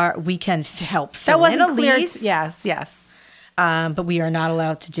 We can help fill that wasn't in a clear. lease. Yes. But we are not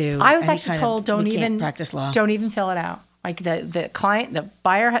allowed to do I was actually told don't even practice law. Don't even fill it out. Like the client, the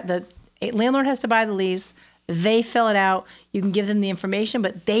buyer, the landlord has to buy the lease. They fill it out. You can give them the information,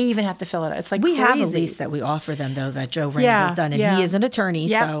 but they even have to fill it out. It's like we crazy. have a lease that we offer them, though, that Joe Randall's done, and he is an attorney.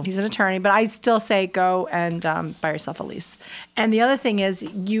 Yeah, so he's an attorney, but I still say go and buy yourself a lease. And the other thing is,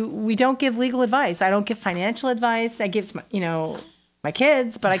 we don't give legal advice. I don't give financial advice. I give my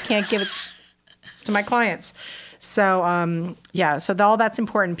kids, but I can't give it to my clients. So, so all that's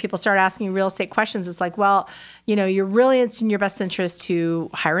important. People start asking real estate questions. It's like, well, it's in your best interest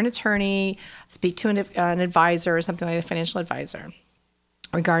to hire an attorney, speak to an advisor or something like a financial advisor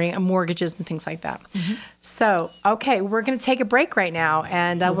regarding mortgages and things like that. Mm-hmm. So, okay, we're going to take a break right now,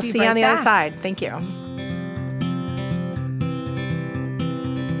 and we'll see you on the other side. Thank you.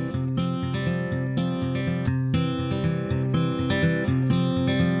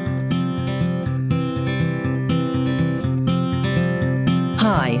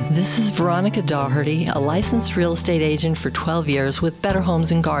 Hi, this is Veronica Doherty, a licensed real estate agent for 12 years with Better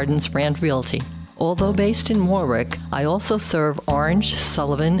Homes and Gardens Rand Realty. Although based in Warwick, I also serve Orange,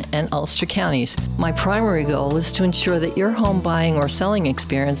 Sullivan, and Ulster counties. My primary goal is to ensure that your home buying or selling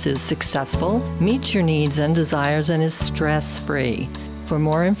experience is successful, meets your needs and desires, and is stress-free. For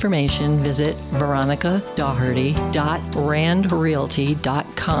more information, visit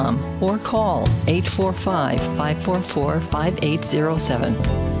veronicadoherty.randrealty.com or call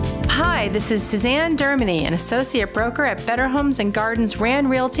 845-544-5807. Hi, this is Susanne Dermigny, an associate broker at Better Homes and Gardens Rand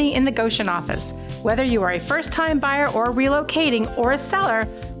Realty in the Goshen office. Whether you are a first-time buyer or relocating or a seller,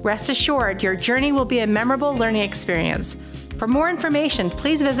 rest assured your journey will be a memorable learning experience. For more information,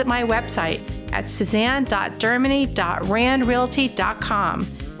 please visit my website at susanne.dermigny.randrealty.com.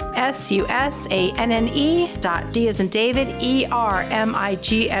 SUSANNE.D as in David,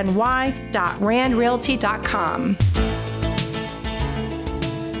 ERMIGNY.randrealty.com.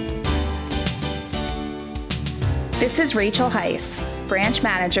 This is Rachel Heiss, branch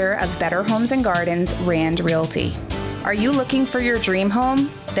manager of Better Homes and Gardens Rand Realty. Are you looking for your dream home?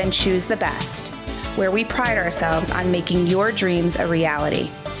 Then choose the best, where we pride ourselves on making your dreams a reality.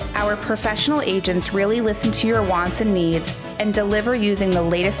 Our professional agents really listen to your wants and needs and deliver using the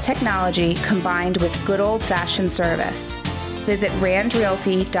latest technology combined with good old-fashioned service. Visit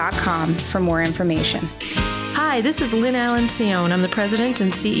randrealty.com for more information. Hi, this is Lynn Allen Cione. I'm the president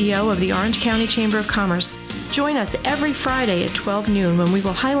and CEO of the Orange County Chamber of Commerce. Join us every Friday at 12 noon when we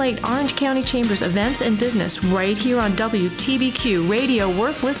will highlight Orange County Chamber's events and business right here on WTBQ, radio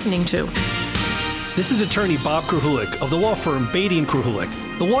worth listening to. This is attorney Bob Krahulik of the law firm Beatty & Krahulik,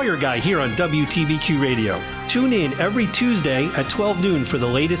 the lawyer guy here on WTBQ Radio. Tune in every Tuesday at 12 noon for the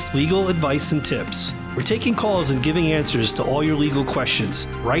latest legal advice and tips. We're taking calls and giving answers to all your legal questions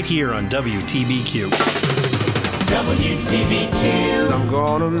right here on WTBQ. WTBQ. I'm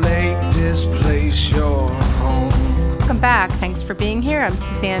gonna make this place your home. Welcome back. Thanks for being here. I'm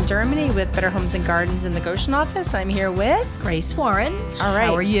Susanne Dermigny with Better Homes and Gardens in the Goshen office. I'm here with Grace Warren. All right.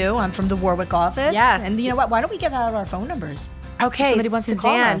 How are you? I'm from the Warwick office. Yes. And you know what? Why don't we give out our phone numbers? Okay, so somebody wants Suzanne, to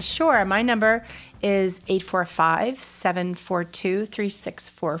call us. Sure. My number is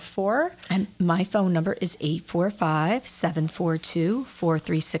 845-742-3644. And my phone number is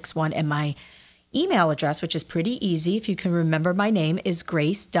 845-742-4361. And my email address, which is pretty easy, if you can remember my name, is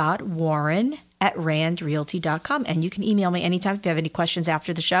grace.warren@randrealty.com. And you can email me anytime if you have any questions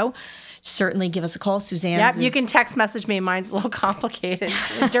after the show. Certainly give us a call. Suzanne. Yep, you can text message me. Mine's a little complicated.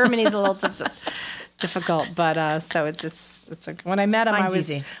 Derminy's a little difficult, but so it's when I met him,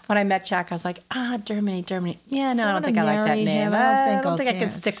 when I met Jack, I was like, Dermigny. Yeah, no, I don't think I like that name. I don't think I can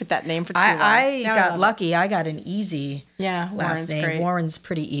stick with that name for too long. I got lucky. I got an easy last Warren's name. great. Warren's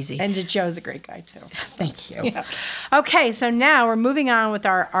pretty easy. And Joe's a great guy too. So. Thank you. Yeah. Okay, so now we're moving on with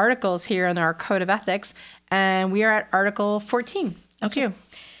our articles here in our Code of Ethics, and we are at Article 14. That's you.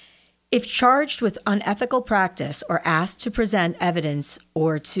 If charged with unethical practice or asked to present evidence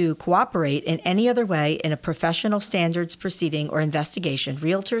or to cooperate in any other way in a professional standards proceeding or investigation,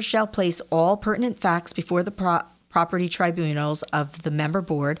 realtors shall place all pertinent facts before the property tribunals of the member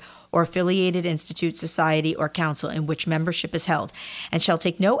board or affiliated institute, society, or council in which membership is held, and shall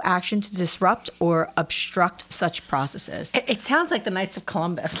take no action to disrupt or obstruct such processes. It sounds like the Knights of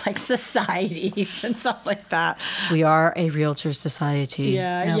Columbus, like societies and stuff like that. We are a realtor society.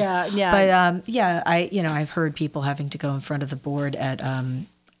 Yeah. But I've heard people having to go in front of the board at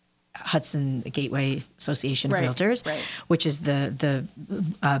Hudson Gateway Association of Realtors, which is the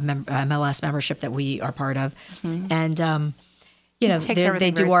MLS membership that we are part of, and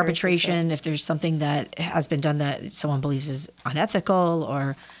they do arbitration if there's something that has been done that someone believes is unethical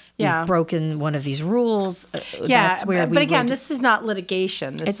or Yeah. we've broken one of these rules. Yeah, That's where but again, this is not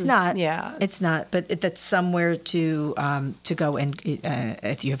litigation. This is not. Yeah, it's not. But that's somewhere to go. And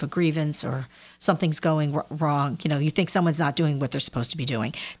if you have a grievance or something's going wrong, you think someone's not doing what they're supposed to be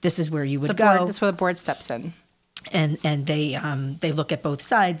doing, this is where you would go. That's where the board steps in. And they look at both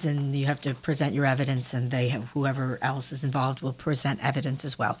sides, and you have to present your evidence, and whoever else is involved will present evidence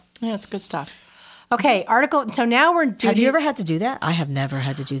as well. Yeah, it's good stuff. Okay, so now we're doing. Have you ever had to do that? I have never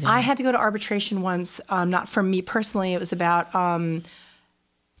had to do that. I had to go to arbitration once, not for me personally. It was about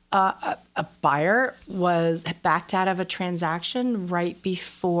a buyer was backed out of a transaction right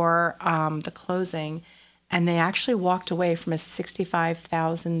before the closing, and they actually walked away from a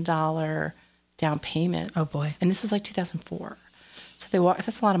 $65,000 down payment. Oh boy! And this was like 2004, so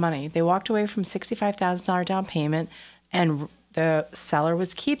that's a lot of money. They walked away from $65,000 down payment, and the seller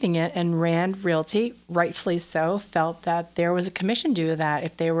was keeping it, and Rand Realty, rightfully so, felt that there was a commission due to that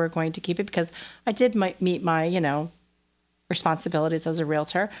if they were going to keep it, because I did meet my, responsibilities as a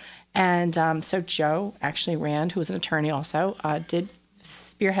realtor. And so Joe, actually Rand, who was an attorney also, did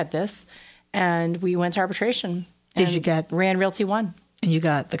spearhead this, and we went to arbitration. Did you get? Rand Realty won. And you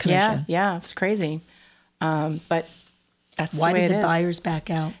got the commission? Yeah, it was crazy. But that's why the way did it the is. buyers back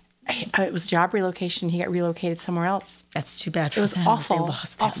out? It was job relocation. He got relocated somewhere else. That's too bad for them. It was them. awful. They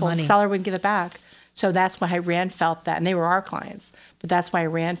lost that awful. money. The seller wouldn't give it back. So that's why Rand felt that, and they were our clients. But that's why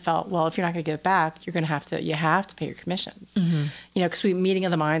Rand felt, well, if you're not going to give it back, you have to pay your commissions. Mm-hmm. Because we meeting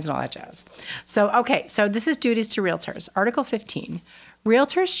of the minds and all that jazz. So this is duties to realtors. Article 15.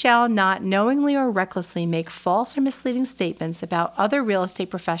 Realtors shall not knowingly or recklessly make false or misleading statements about other real estate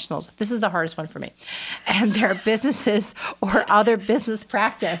professionals. This is the hardest one for me. And their businesses or other business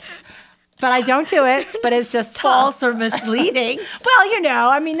practice. But I don't do it, but it's just false or misleading. Well,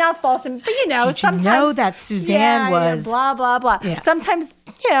 not false, but Did sometimes. You know that Susanne was. Blah, blah, blah. Yeah. Sometimes,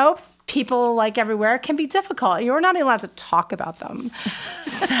 people like everywhere can be difficult. You're not allowed to talk about them.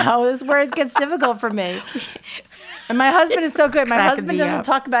 So this is where it gets difficult for me. And my husband is so good. My husband doesn't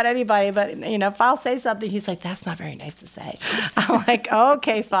talk about anybody, but if I'll say something, he's like, "That's not very nice to say." I'm like,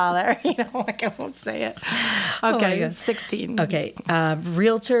 "Okay, Father," I won't say it. Okay, 16. Okay,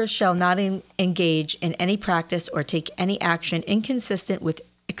 realtors shall not engage in any practice or take any action inconsistent with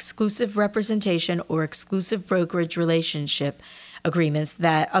exclusive representation or exclusive brokerage relationship agreements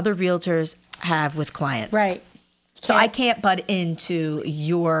that other realtors have with clients. Right. So I can't butt into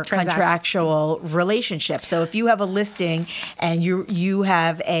your contractual relationship. So if you have a listing and you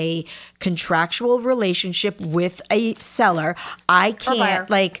have a contractual relationship with a seller, I can't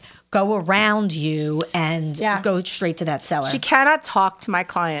go around you and go straight to that seller. She cannot talk to my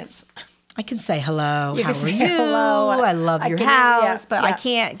clients. I can say hello. You How can are say you? hello. I love your house, but yeah. I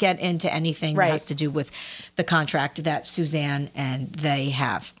can't get into anything that has to do with the contract that Susanne and they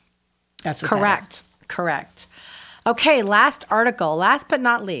have. That's what that is. Correct. Okay, last article, last but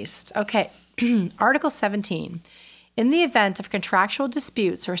not least. Okay, Article 17. In the event of contractual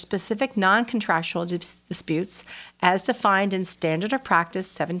disputes or specific non-contractual disputes, as defined in Standard of Practice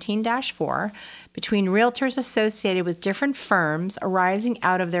 17-4, between realtors associated with different firms arising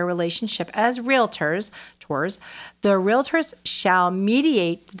out of their relationship as realtors, the realtors shall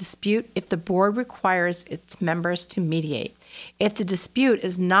mediate the dispute if the board requires its members to mediate. If the dispute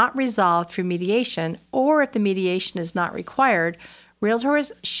is not resolved through mediation, or if the mediation is not required,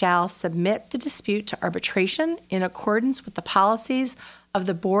 realtors shall submit the dispute to arbitration in accordance with the policies of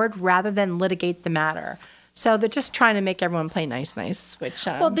the board rather than litigate the matter. So they're just trying to make everyone play nice, which...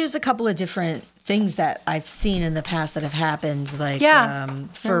 well, there's a couple of different things that I've seen in the past that have happened. Like,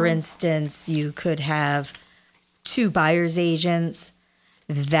 for instance, you could have two buyer's agents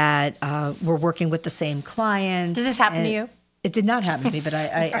that were working with the same client. Does this happen to you? It did not happen to me, but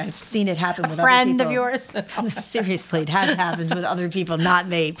I've seen it happen with other people. A friend of yours? Seriously, it has happened with other people, not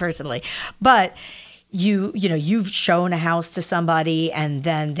me personally. But you've shown a house to somebody, and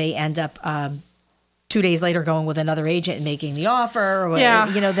then they end up 2 days later going with another agent and making the offer. Or,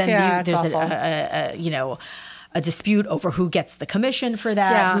 there's a dispute over who gets the commission for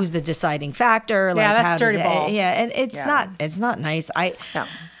that, who's the deciding factor. That's dirty ball. Yeah, and it's not nice. I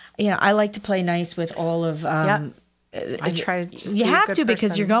like to play nice with all of. I try to just you be a have good to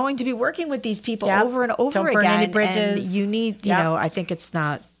because person. you're going to be working with these people over and over Don't again. burn any bridges. And you need, I think it's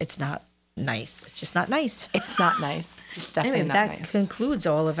not nice. It's just not nice. It's not nice. It's definitely not nice. That concludes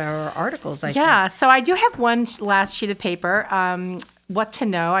all of our articles, I think. So I do have one last sheet of paper. What to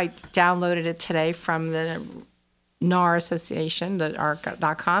know. I downloaded it today from the NAR Association, the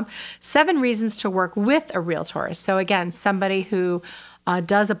ARC.com. 7 reasons to work with a realtor. So again, somebody who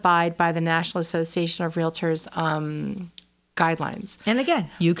does abide by the National Association of Realtors guidelines. And again,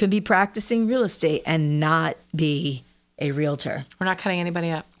 you can be practicing real estate and not be a realtor. We're not cutting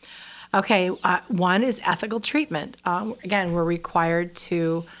anybody up. Okay, one is ethical treatment. Again, we're required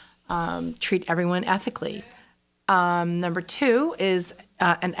to treat everyone ethically. Number two is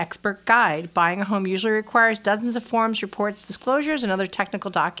an expert guide. Buying a home usually requires dozens of forms, reports, disclosures, and other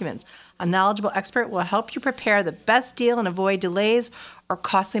technical documents. A knowledgeable expert will help you prepare the best deal and avoid delays or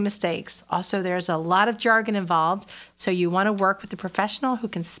costly mistakes. Also, there's a lot of jargon involved, so you want to work with a professional who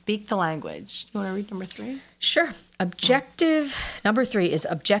can speak the language. You want to read number three? Sure. Number three is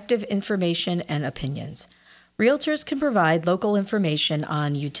objective information and opinions. Realtors can provide local information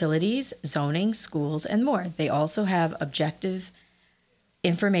on utilities, zoning, schools, and more. They also have objective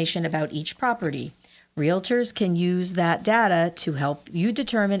information about each property. Realtors can use that data to help you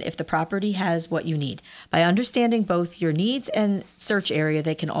determine if the property has what you need. By understanding both your needs and search area,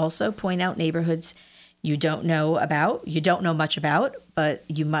 they can also point out neighborhoods you don't know much about, but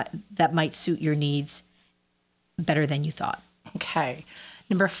that might suit your needs better than you thought. Okay.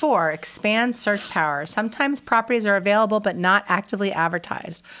 Number four, expand search power. Sometimes properties are available but not actively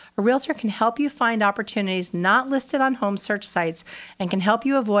advertised. A realtor can help you find opportunities not listed on home search sites and can help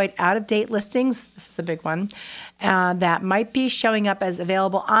you avoid out-of-date listings, this is a big one, that might be showing up as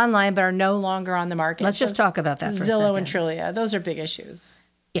available online but are no longer on the market. Let's just talk about that for a second. Zillow and Trulia, those are big issues.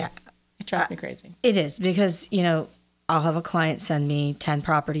 Yeah. It drives me crazy. It is because, I'll have a client send me 10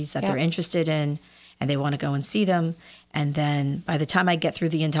 properties that they're interested in and they want to go and see them. And then by the time I get through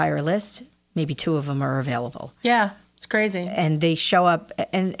the entire list, maybe 2 of them are available. Yeah, it's crazy. And they show up.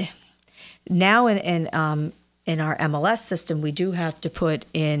 And now in our MLS system, we do have to put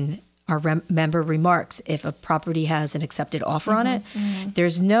in our member remarks if a property has an accepted offer on it. Mm-hmm.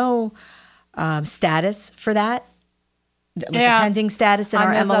 There's no status for that. Like a pending status in on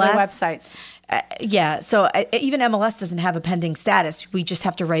our those MLS. Other websites. So even MLS doesn't have a pending status. We just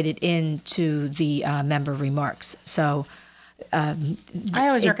have to write it into the member remarks. So I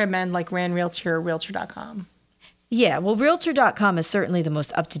always recommend like Rand Realty or Realtor.com. Yeah, well, Realtor.com is certainly the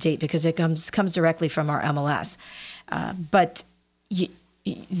most up to date because it comes directly from our MLS. But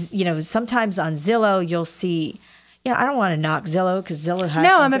sometimes on Zillow you'll see. Yeah, I don't want to knock Zillow because Zillow has.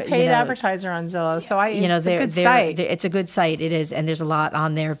 No, I'm a paid advertiser on Zillow, so it's a good site. It's a good site. It is, and there's a lot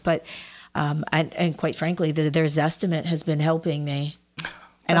on there. But and quite frankly, their Zestimate has been helping me,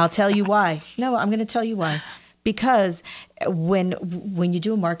 and I'll tell you why. No, I'm going to tell you why. Because when you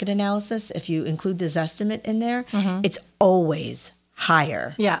do a market analysis, if you include the Zestimate in there, it's always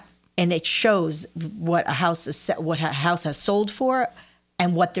higher. Yeah, and it shows what a house has sold for,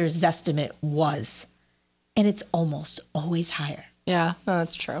 and what their Zestimate was. And it's almost always higher. Yeah,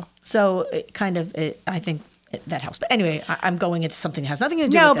 that's true. So I think that helps. But anyway, I'm going into something that has nothing to do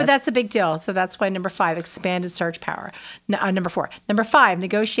with this. No, but that's a big deal. So that's why number 5, expanded search power. Number 4. Number 5,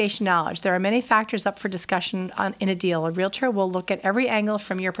 negotiation knowledge. There are many factors up for discussion in a deal. A realtor will look at every angle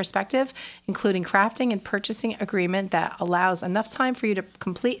from your perspective, including crafting and purchasing agreement that allows enough time for you to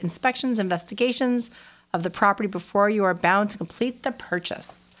complete inspections, investigations of the property before you are bound to complete the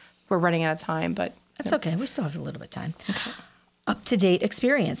purchase. We're running out of time, but... That's okay. We still have a little bit of time. Okay. Up-to-date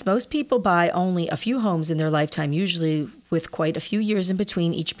experience. Most people buy only a few homes in their lifetime, usually with quite a few years in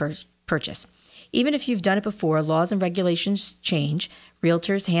between each purchase. Even if you've done it before, laws and regulations change.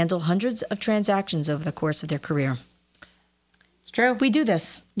 Realtors handle hundreds of transactions over the course of their career. It's true. We do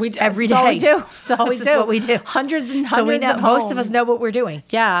this every day. All we do. It's all we do. This is what we do. Hundreds and hundreds so we know, of homes. most of us know what we're doing.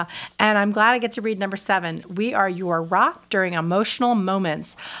 Yeah. And I'm glad I get to read number 7. We are your rock during emotional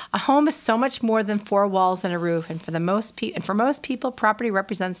moments. A home is so much more than 4 walls and a roof. And for most people, property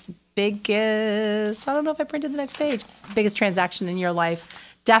represents the biggest, I don't know if I printed the next page, biggest transaction in your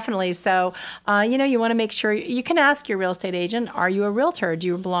life. Definitely. So, you want to make sure you can ask your real estate agent, are you a realtor? Do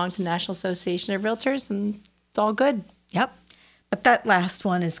you belong to the National Association of Realtors? And it's all good. Yep. But that last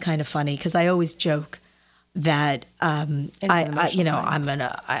one is kind of funny because I always joke that I'm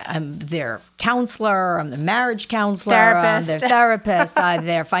their counselor, I'm the marriage counselor, I'm their therapist, I'm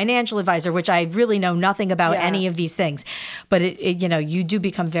their financial advisor, which I really know nothing about any of these things. But you do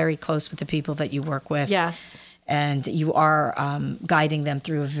become very close with the people that you work with. Yes. And you are guiding them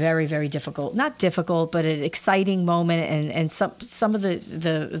through a very, very difficult, not difficult, but an exciting moment. And some of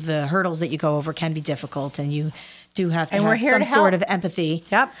the hurdles that you go over can be difficult, and you do have to have some sort of empathy.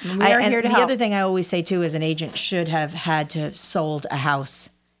 Yep. We are here to help. The other thing I always say, too, is an agent should have had to sold a house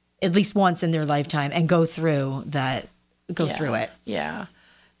at least once in their lifetime and go through it. Yeah.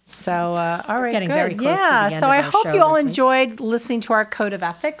 So, all right, getting good. very close to the end so of I our hope show you all this week. enjoyed listening to our Code of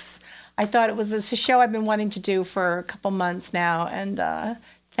Ethics. I thought it was a show I've been wanting to do for a couple months now, and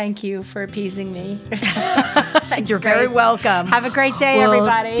Thank you for appeasing me. You're very welcome. Have a great day, We'll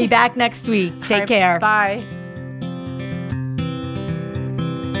everybody. Be back next week. Take care. Bye.